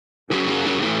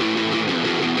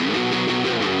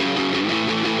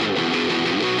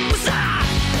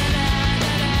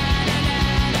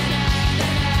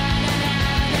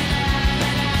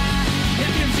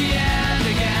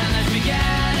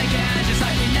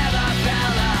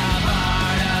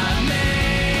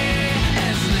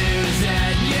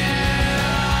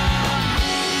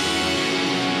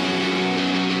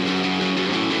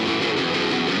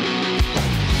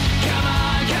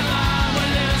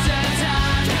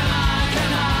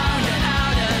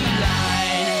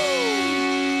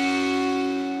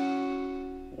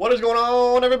What is going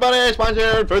on, everybody?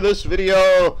 Sponsored for this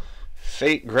video,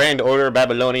 Fate Grand Order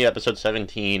Babylonia, episode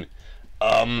 17.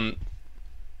 What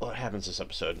happens this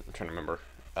episode? I'm trying to remember.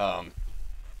 Alright,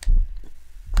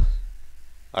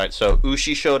 so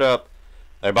Ushi showed up.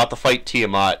 They're about to fight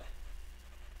Tiamat.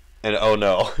 And oh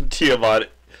no, Tiamat.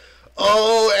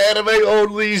 Oh, anime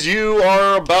onlys, you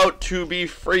are about to be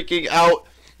freaking out.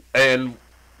 And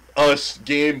us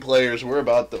game players, we're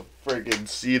about to freaking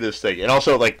see this thing. And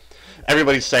also, like,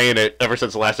 everybody's saying it ever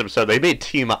since the last episode. They made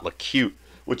Tiamat look cute,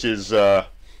 which is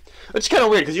it's kind of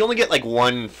weird because you only get like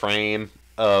one frame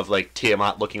of like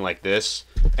Tiamat looking like this,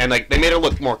 and like they made her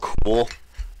look more cool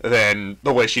than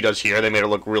the way she does here. They made her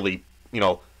look really,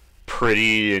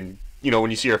 pretty, and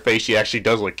when you see her face, she actually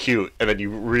does look cute, and then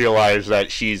you realize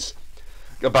that she's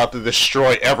about to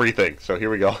destroy everything. So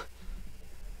here we go.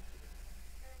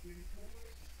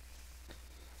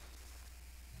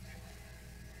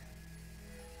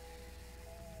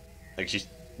 Like, she's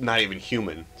not even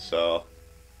human, so...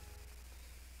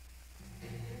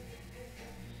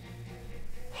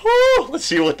 Whew, let's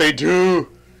see what they do!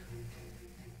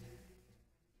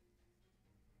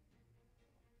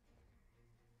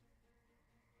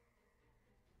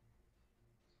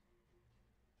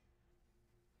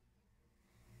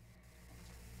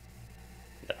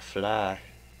 Gotta fly.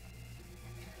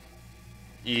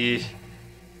 Eesh.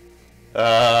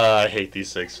 I hate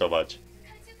these things so much.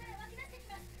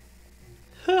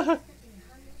 Hold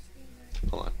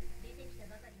on.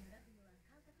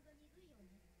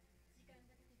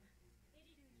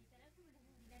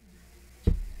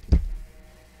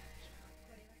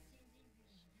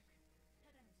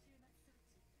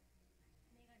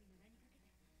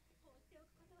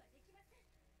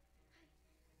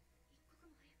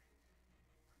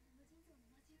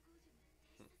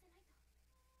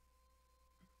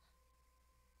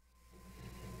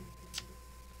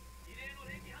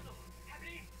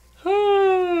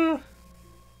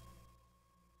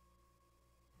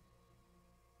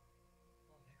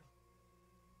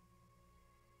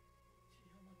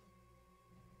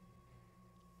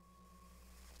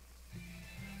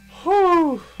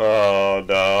 Oh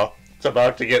no, it's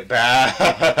about to get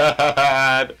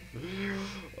bad.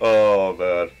 Oh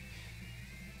man.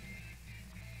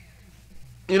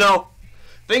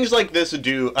 Things like this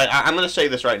do. I'm gonna say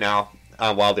this right now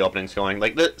while the opening's going.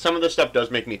 Like some of this stuff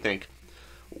does make me think,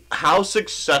 how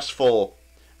successful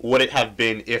would it have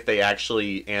been if they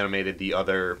actually animated the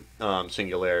other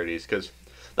singularities? Because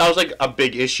that was like a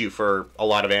big issue for a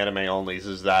lot of anime onlys,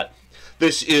 is that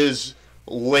this is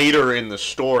later in the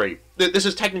story. This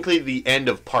is technically the end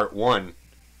of part 1.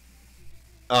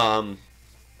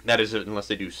 That is, unless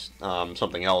they do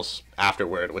something else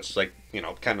afterward, which is like,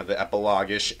 kind of the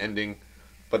epilogue-ish ending.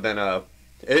 But then,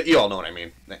 you all know what I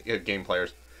mean, game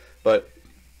players. But,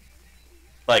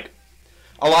 like,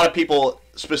 a lot of people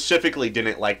specifically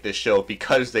didn't like this show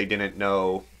because they didn't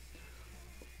know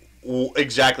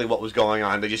exactly what was going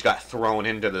on. They just got thrown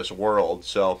into this world.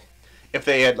 So, if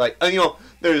they had, like,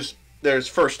 there's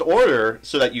First Order,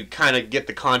 so that you kind of get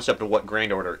the concept of what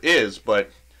Grand Order is,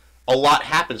 but a lot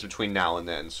happens between now and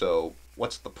then, so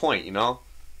what's the point,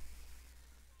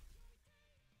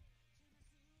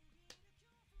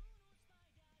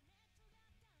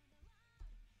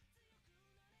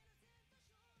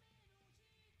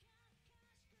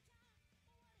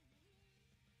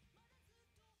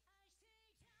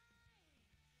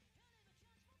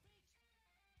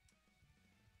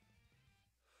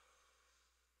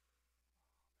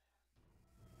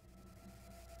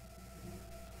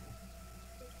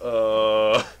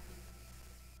 Uh...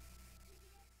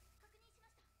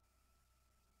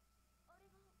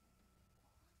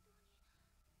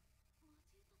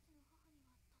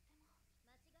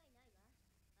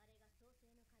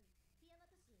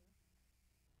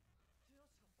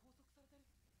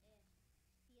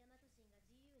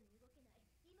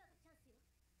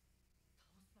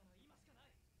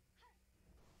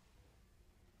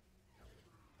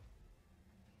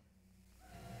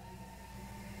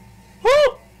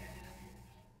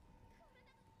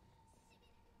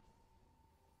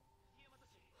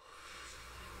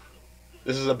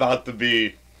 This is about to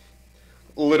be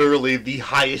literally the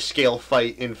highest scale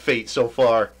fight in Fate so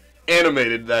far.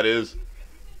 Animated, that is.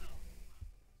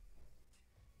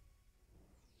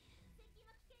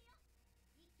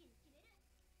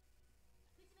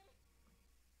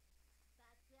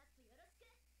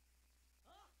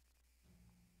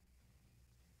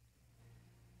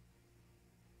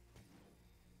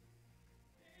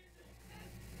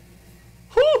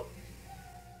 Whew!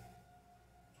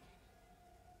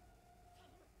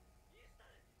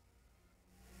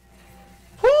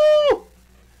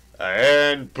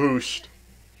 And boost.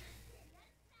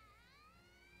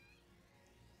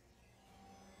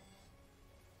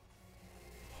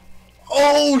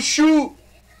 shoot!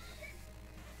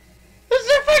 This is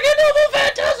a freaking noble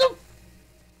phantasm!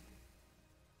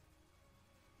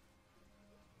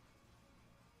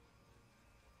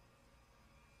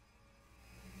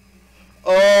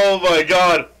 Oh my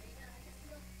god!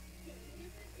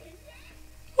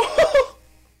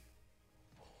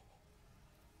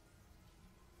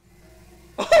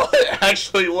 Oh, it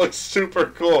actually looks super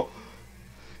cool.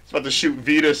 It's about to shoot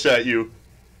Vetus at you.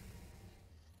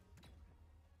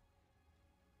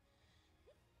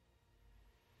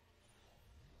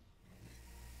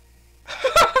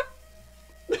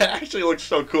 That actually looks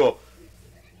so cool.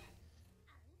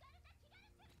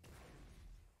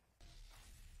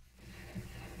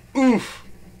 Oof.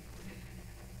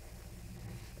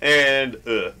 And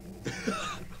that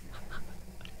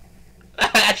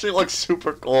actually looks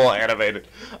super cool animated.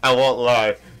 I won't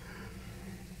lie.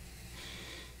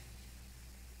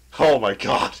 Oh my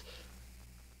god.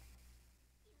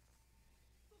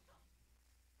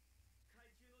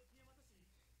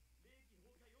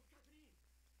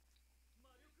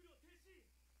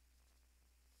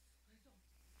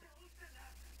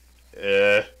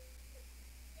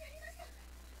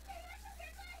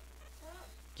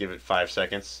 Give it 5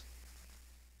 seconds.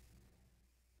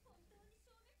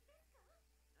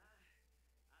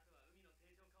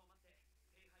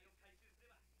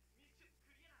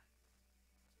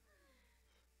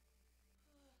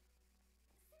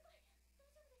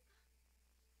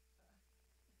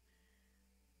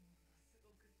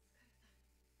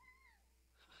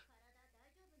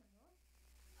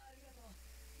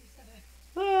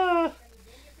 Ah.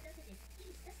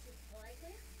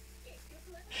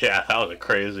 Yeah, that was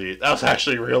crazy. That was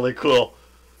actually really cool.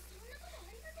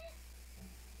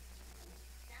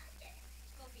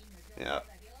 Yeah,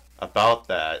 about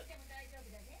that.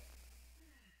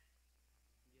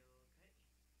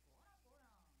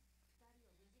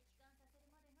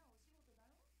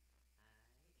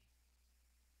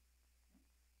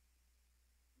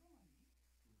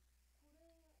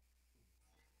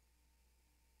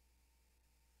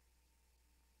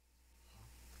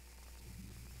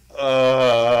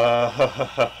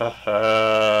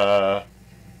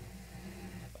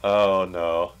 Oh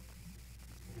no.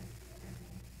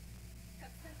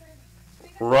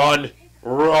 Run!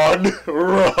 Run!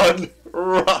 Run!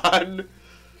 Run!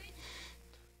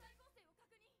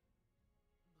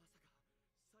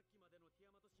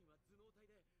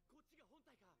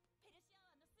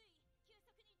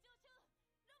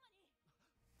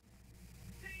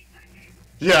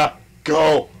 Yeah,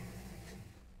 go!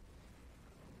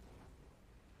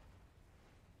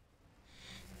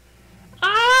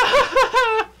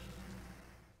 Ah!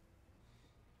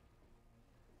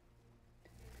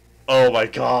 Oh my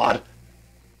god.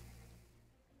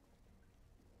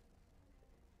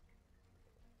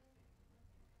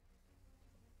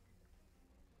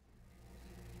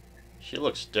 She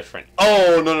looks different.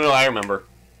 Oh, no, no, no, I remember.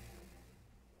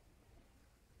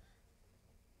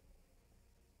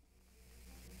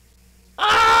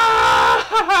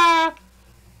 Ah!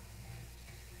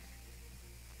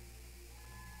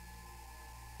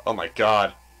 Oh my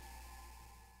god.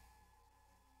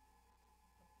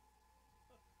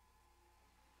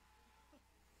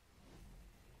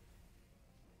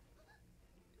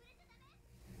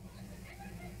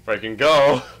 If I can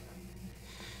go.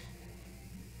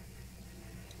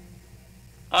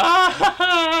 Ah!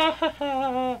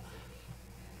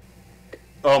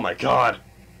 Oh my god.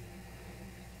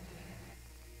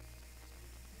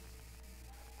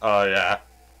 Oh yeah.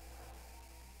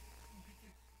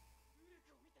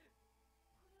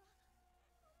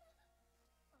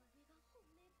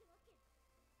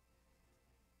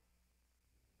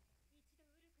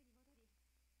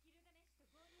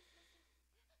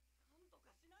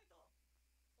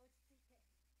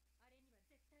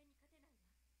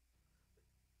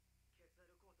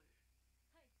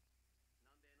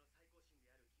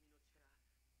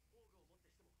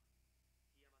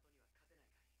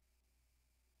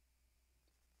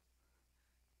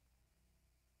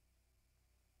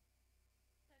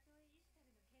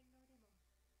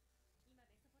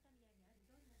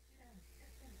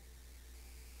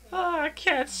 Ah,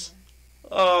 cats.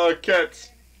 Oh, cats.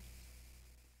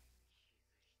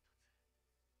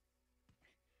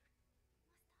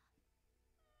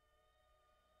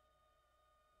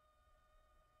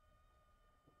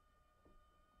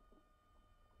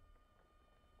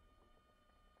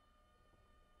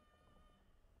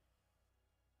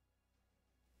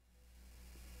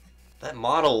 That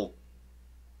model...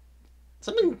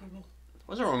 Something...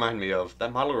 What does it remind me of?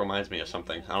 That model reminds me of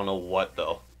something. I don't know what,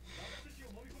 though.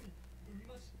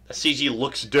 The CG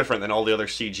looks different than all the other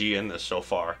CG in this so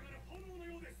far.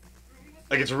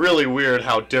 Like, it's really weird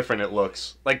how different it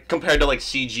looks. Like, compared to, like,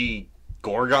 CG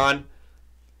Gorgon.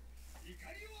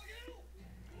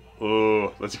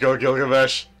 Ooh, let's go,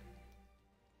 Gilgamesh.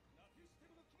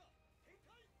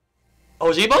 Oh,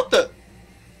 is he about the...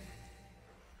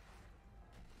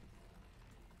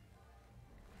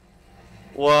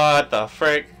 What the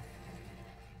frick?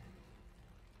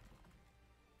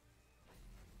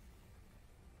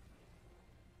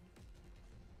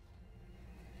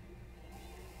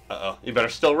 Uh-oh, you better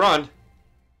still run.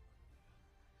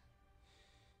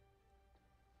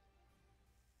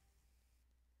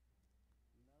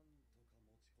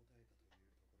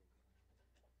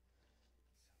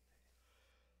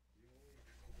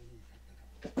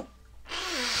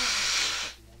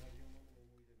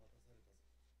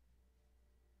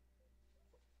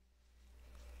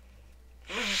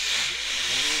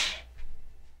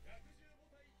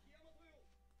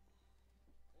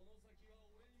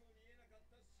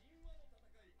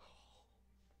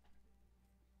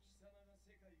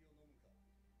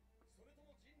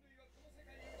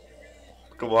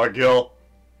 Come on, Gil.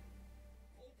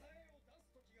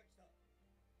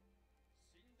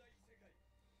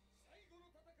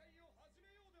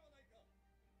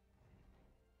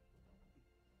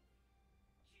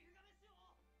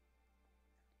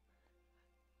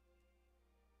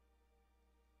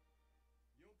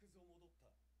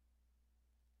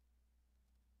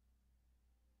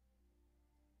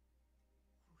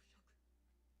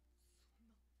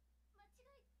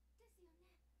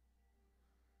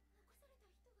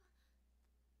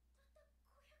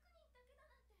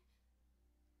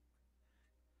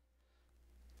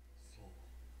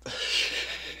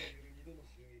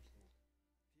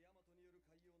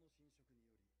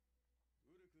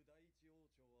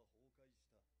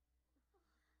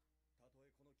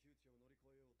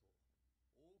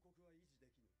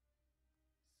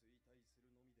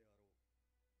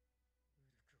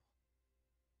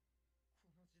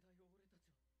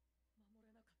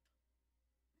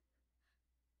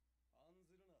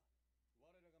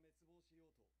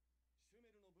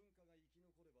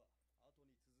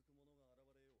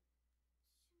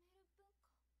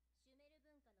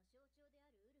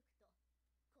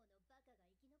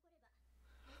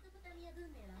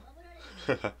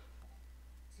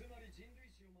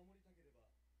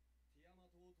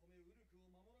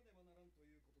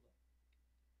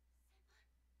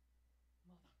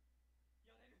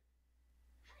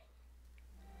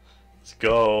 Let's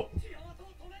go.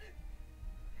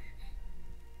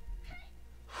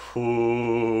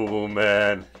 Ooh,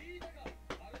 man.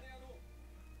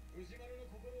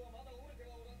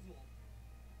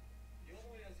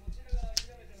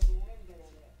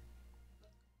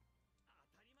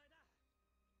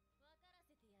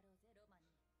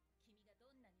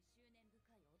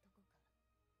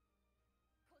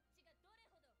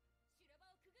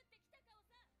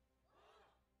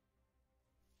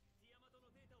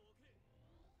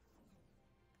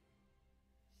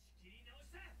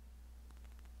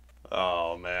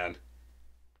 Oh, man.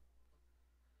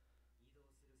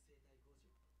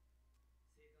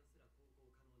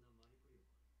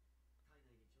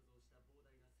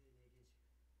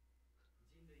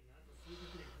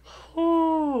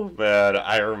 Oh, man.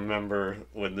 I remember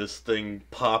when this thing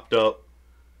popped up.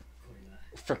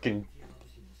 Freaking.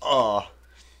 Oh.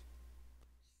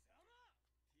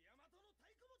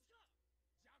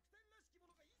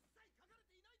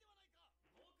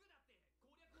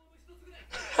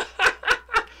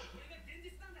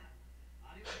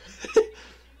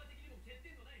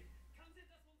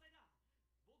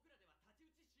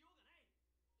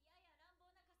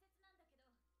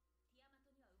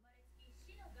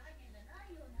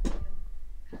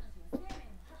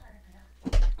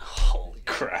 Holy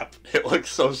crap. It looks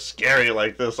so scary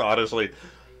like this, honestly.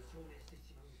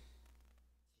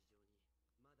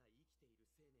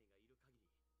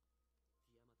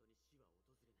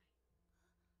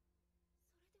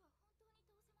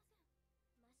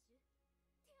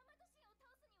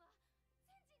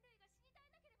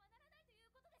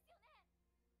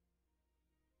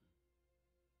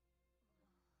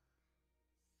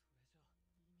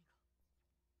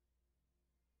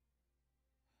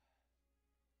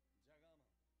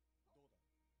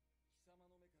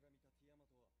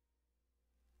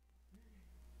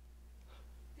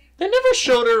 They never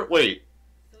showed her. Wait.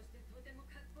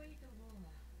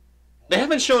 They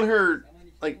haven't shown her.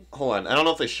 Like, hold on. I don't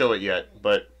know if they show it yet,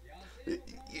 but.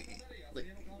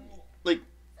 Like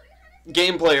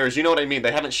game players, you know what I mean?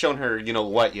 They haven't shown her, you know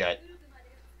what yet.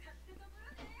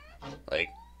 Like.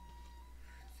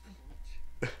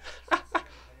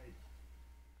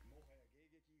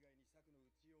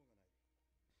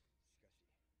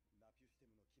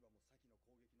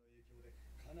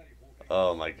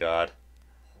 Oh my god.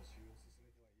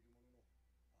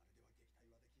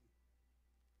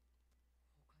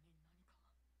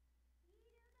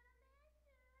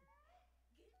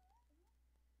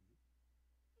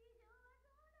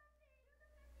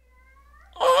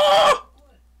 Oh!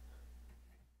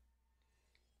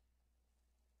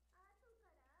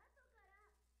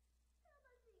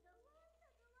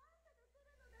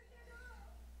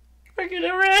 Freaking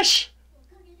Irish!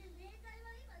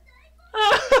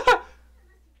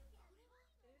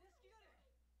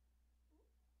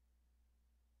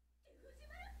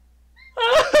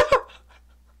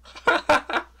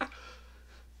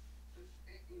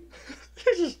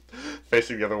 He's just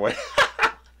facing the other way.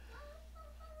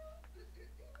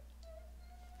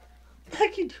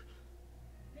 Heck you do.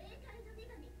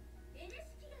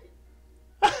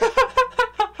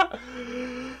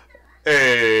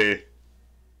 Hey.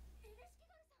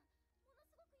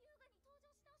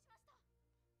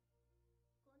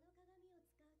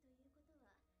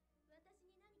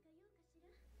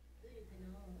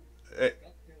 Hey.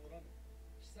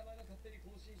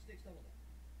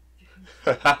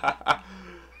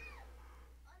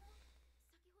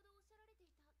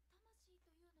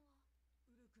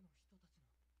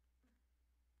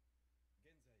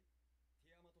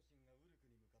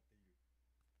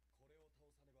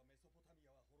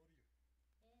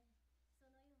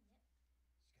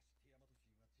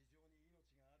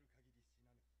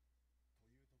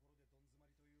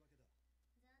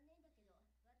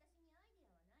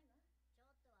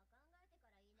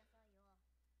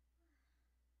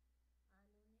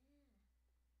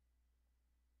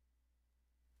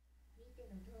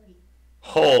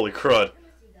 Holy crud.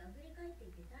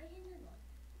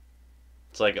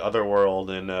 It's like Otherworld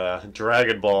in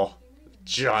Dragon Ball.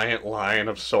 Giant lion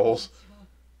of souls.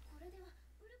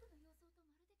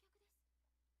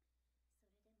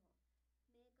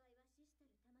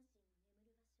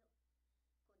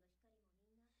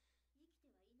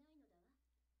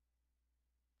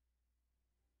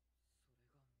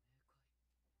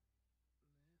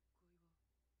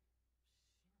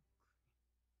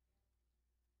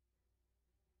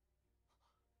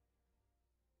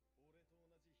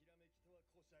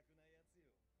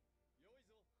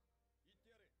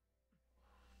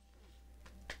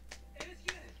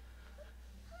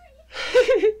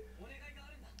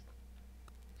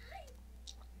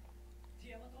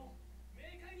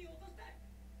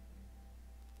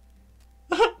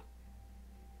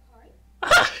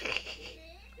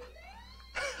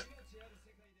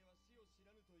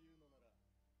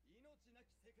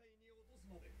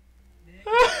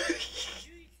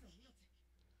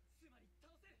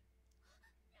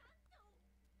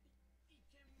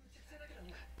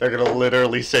 They're gonna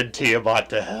literally send Tiamat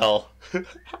to hell.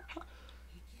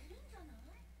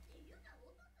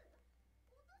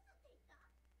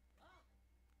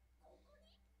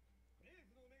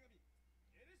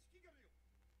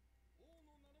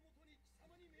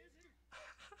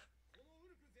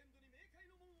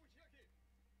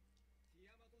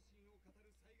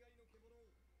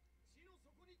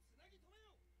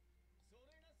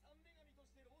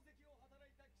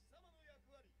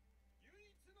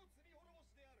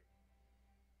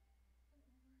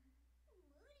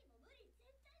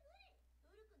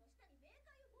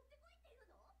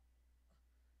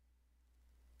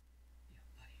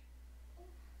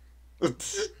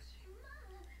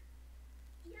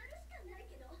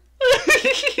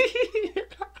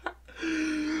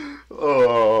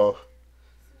 Oh.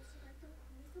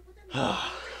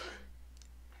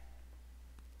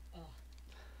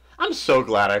 I'm so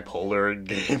glad I pulled her in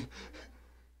game.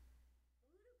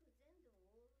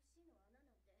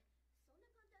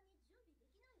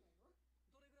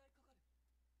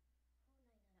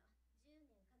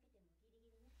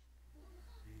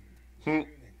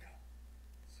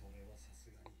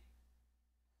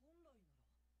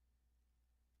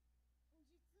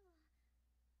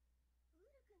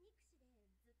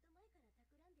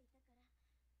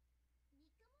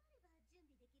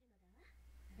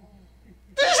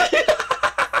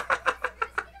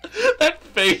 That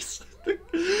face.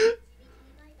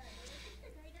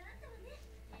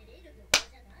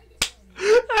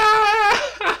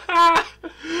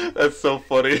 That's so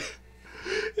funny.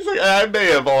 He's like, I may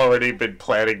have already been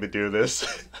planning to do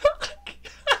this.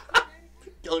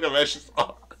 Gilgamesh is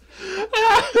off.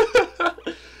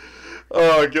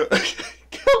 Oh,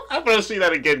 I'm gonna see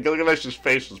that again. Gilgamesh's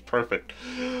face was perfect.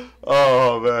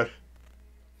 Oh man.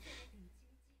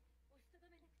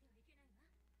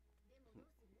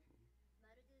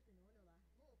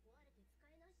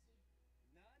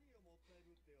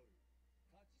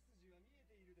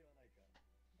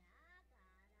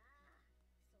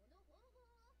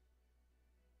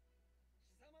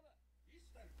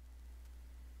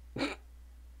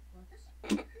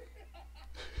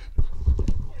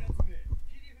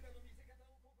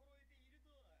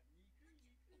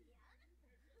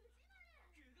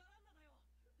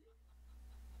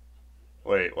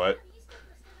 Wait, what?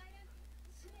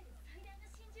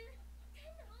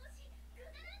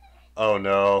 Oh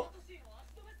no.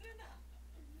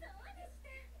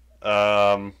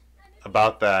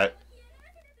 About that.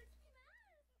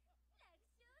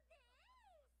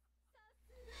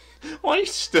 Why are you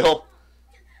still?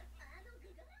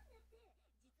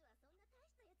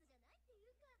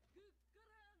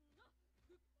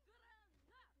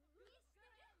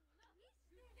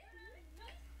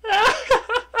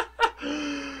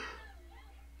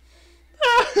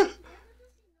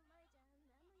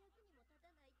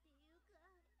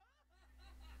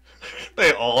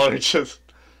 They all are just...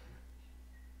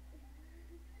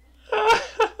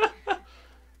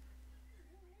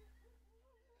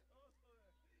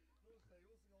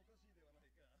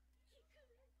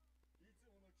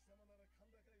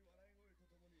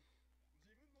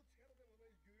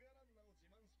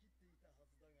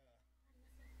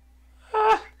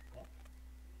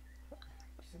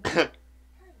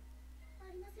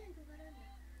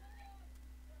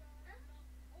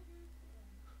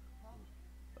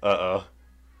 Uh-oh.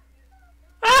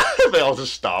 They all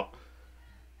just stop.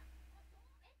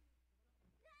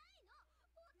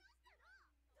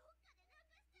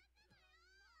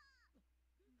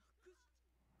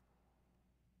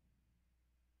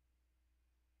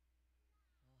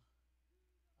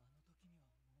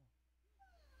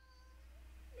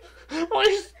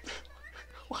 Why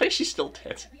is she still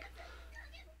dancing?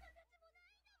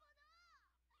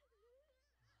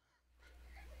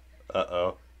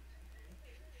 Uh-oh.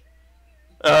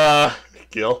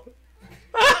 Gil.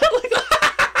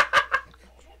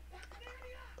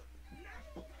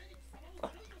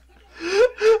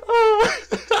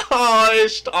 Oh,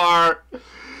 Ishtar.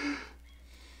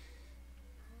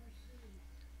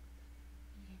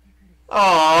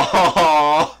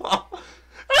 Oh.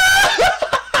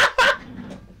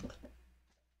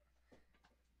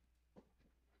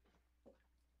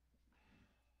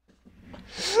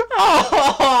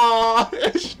 Oh,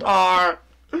 Ishtar.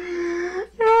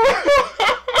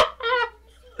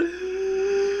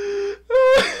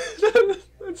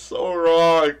 That's so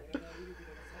wrong.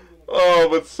 Oh,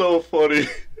 but so funny.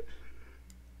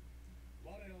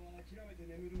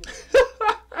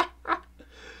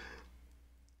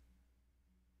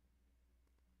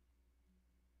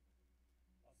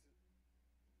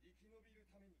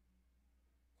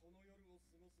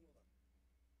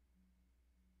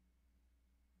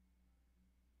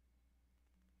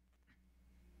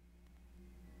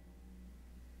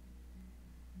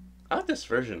 I like this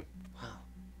version. Wow.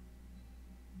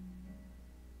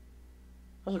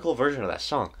 That was a cool version of that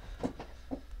song.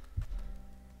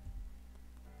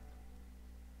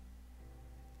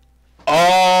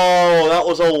 Oh, that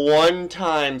was a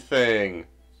one-time thing.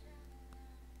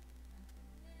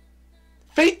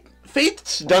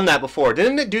 Fate's done that before.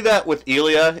 Didn't it do that with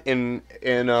Elia in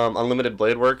Unlimited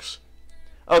Blade Works?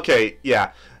 Okay,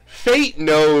 yeah. Fate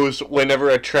knows whenever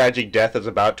a tragic death is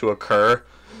about to occur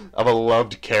of a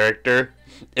loved character.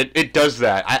 It does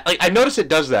that. I notice it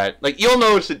does that. Like, you'll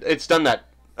notice it's done that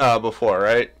before,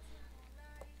 right?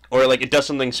 Or like it does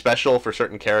something special for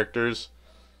certain characters.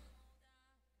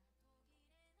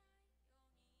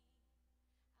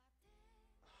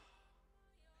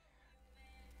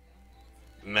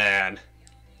 Man.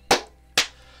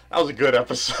 That was a good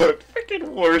episode. Freaking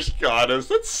worst goddess.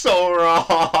 That's so wrong.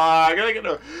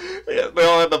 They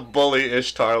all had to bully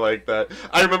Ishtar like that.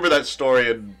 I remember that story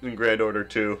in Grand Order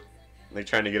 2. They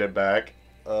trying to get it back.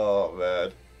 Oh,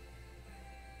 man.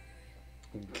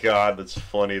 God, that's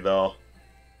funny, though.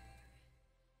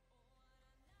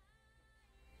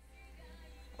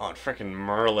 Oh, and freaking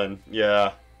Merlin.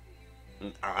 Yeah.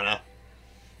 And Anna.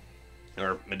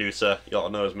 Or Medusa. Y'all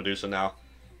know as Medusa now.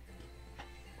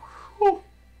 Whew.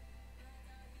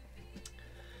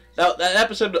 Now, that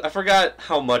episode, I forgot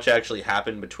how much actually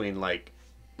happened between, like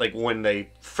when they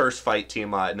first fight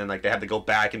Tiamat, and then, like, they have to go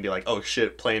back and be like, oh,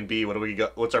 shit, plan B, what do we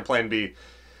got? What's our plan B?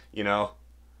 You know?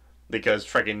 Because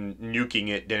freaking nuking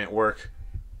it didn't work.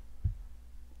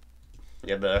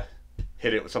 You had to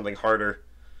hit it with something harder.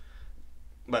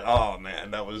 But, oh,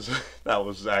 man, that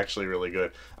was actually really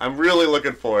good. I'm really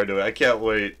looking forward to it. I can't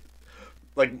wait.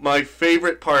 Like, my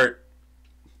favorite part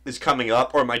is coming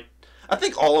up, or I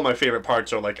think all of my favorite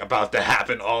parts are, like, about to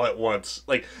happen all at once.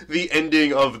 Like, the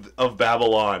ending of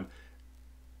Babylon.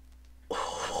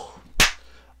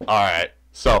 Alright,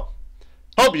 so,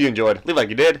 hope you enjoyed. Leave a like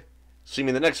you did. See me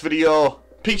in the next video.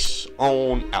 Peace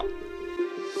on out.